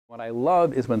What I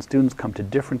love is when students come to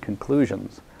different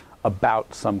conclusions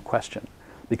about some question,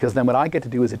 because then what I get to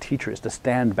do as a teacher is to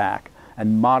stand back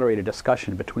and moderate a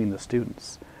discussion between the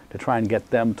students to try and get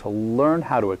them to learn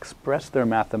how to express their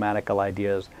mathematical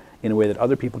ideas in a way that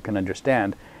other people can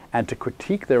understand, and to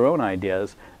critique their own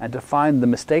ideas and to find the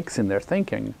mistakes in their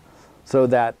thinking, so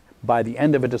that by the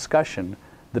end of a discussion,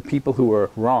 the people who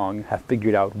were wrong have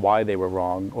figured out why they were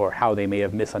wrong or how they may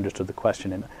have misunderstood the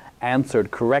question and answered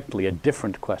correctly a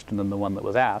different question than the one that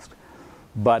was asked,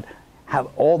 but have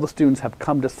all the students have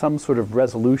come to some sort of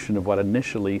resolution of what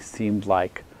initially seemed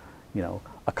like,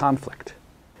 a conflict.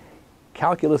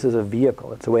 Calculus is a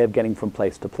vehicle. It's a way of getting from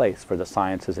place to place for the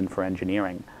sciences and for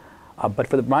engineering. But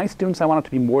for my students, I want it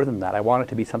to be more than that. I want it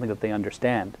to be something that they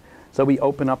understand. So we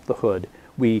open up the hood,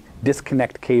 we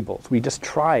disconnect cables, we just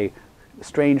try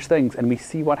strange things and we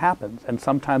see what happens. And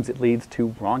sometimes it leads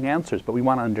to wrong answers, but we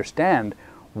want to understand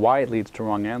why it leads to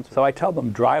wrong answers. So I tell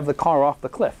them, drive the car off the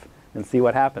cliff and see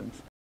what happens.